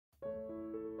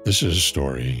This is a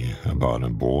story about a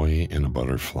boy and a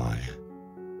butterfly.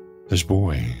 This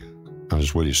boy, on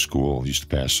his way to school, used to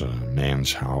pass a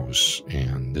man's house,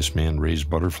 and this man raised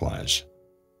butterflies.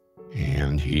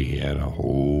 And he had a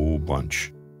whole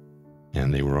bunch,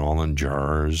 and they were all in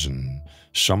jars, and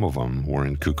some of them were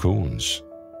in cocoons.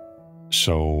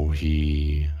 So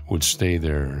he would stay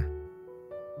there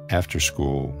after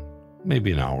school,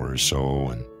 maybe an hour or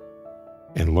so,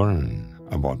 and learn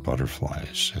about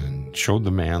butterflies, and showed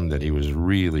the man that he was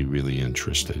really, really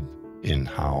interested in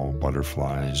how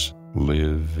butterflies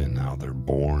live and how they're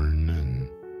born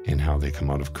and how they come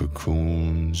out of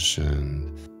cocoons.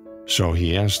 And so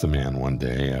he asked the man one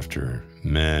day, after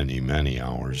many, many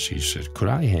hours, he said, could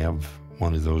I have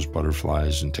one of those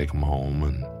butterflies and take him home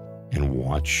and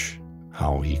watch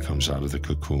how he comes out of the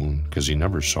cocoon? Because he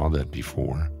never saw that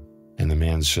before. And the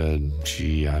man said,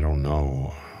 gee, I don't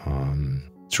know.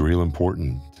 It's real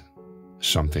important,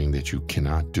 something that you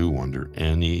cannot do under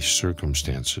any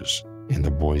circumstances. And the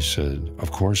boy said,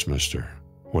 of course, mister,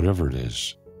 whatever it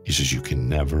is. He says, you can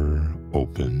never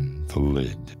open the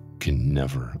lid. Can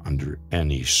never, under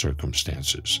any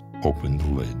circumstances, open the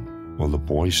lid. Well, the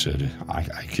boy said, I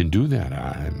can do that.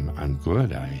 I'm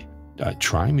good.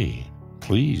 Try me,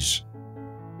 please.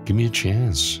 Give me a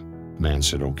chance. The man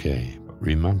said, okay, but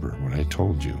remember what I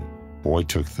told you. Boy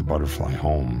took the butterfly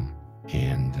home,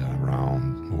 and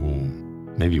around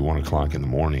maybe 1 o'clock in the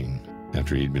morning,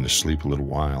 after he'd been asleep a little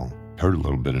while, heard a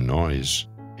little bit of noise,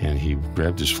 and he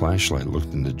grabbed his flashlight,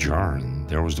 looked in the jar, and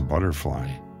there was the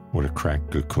butterfly with a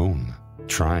cracked cocoon,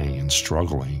 trying and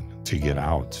struggling to get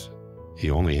out. He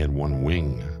only had one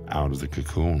wing out of the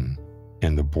cocoon,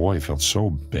 and the boy felt so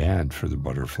bad for the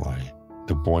butterfly.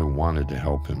 The boy wanted to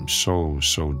help him so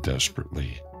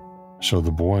desperately. So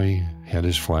the boy had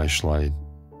his flashlight,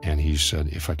 and he said,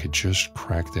 if I could just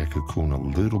crack that cocoon a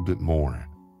little bit more,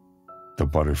 the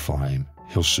butterfly,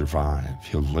 he'll survive,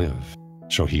 he'll live.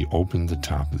 So he opened the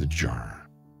top of the jar,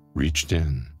 reached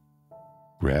in,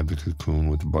 grabbed the cocoon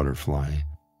with the butterfly,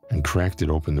 and cracked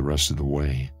it open the rest of the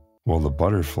way. Well, the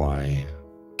butterfly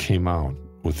came out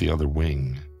with the other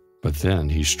wing, but then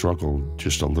he struggled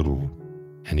just a little,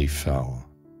 and he fell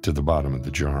to the bottom of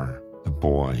the jar. The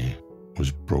boy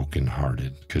was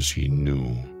brokenhearted because he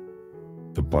knew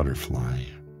the butterfly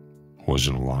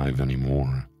wasn't alive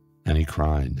anymore, and he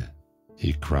cried.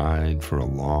 He cried for a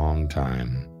long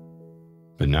time.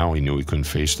 But now he knew he couldn't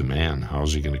face the man.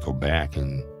 How's he going to go back?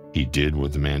 And he did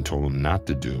what the man told him not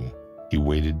to do. He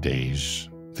waited days.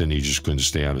 Then he just couldn't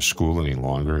stay out of school any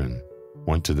longer and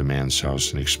went to the man's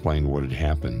house and explained what had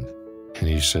happened. And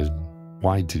he said,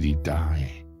 why did he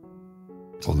die?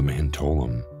 Well, the man told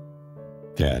him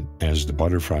that as the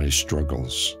butterfly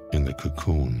struggles in the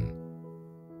cocoon,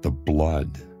 the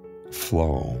blood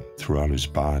flow throughout his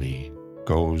body,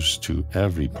 goes to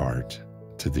every part,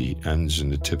 to the ends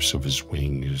and the tips of his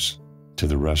wings, to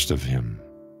the rest of him.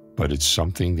 But it's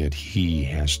something that he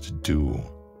has to do.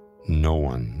 No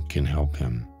one can help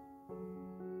him.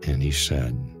 And he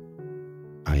said,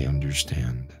 I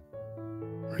understand.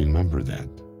 Remember that.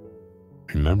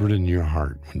 Remember it in your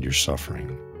heart when you're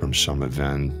suffering from some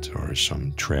event or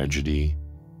some tragedy.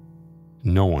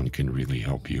 No one can really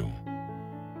help you.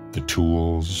 The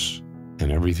tools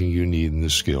and everything you need and the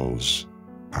skills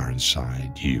are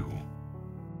inside you.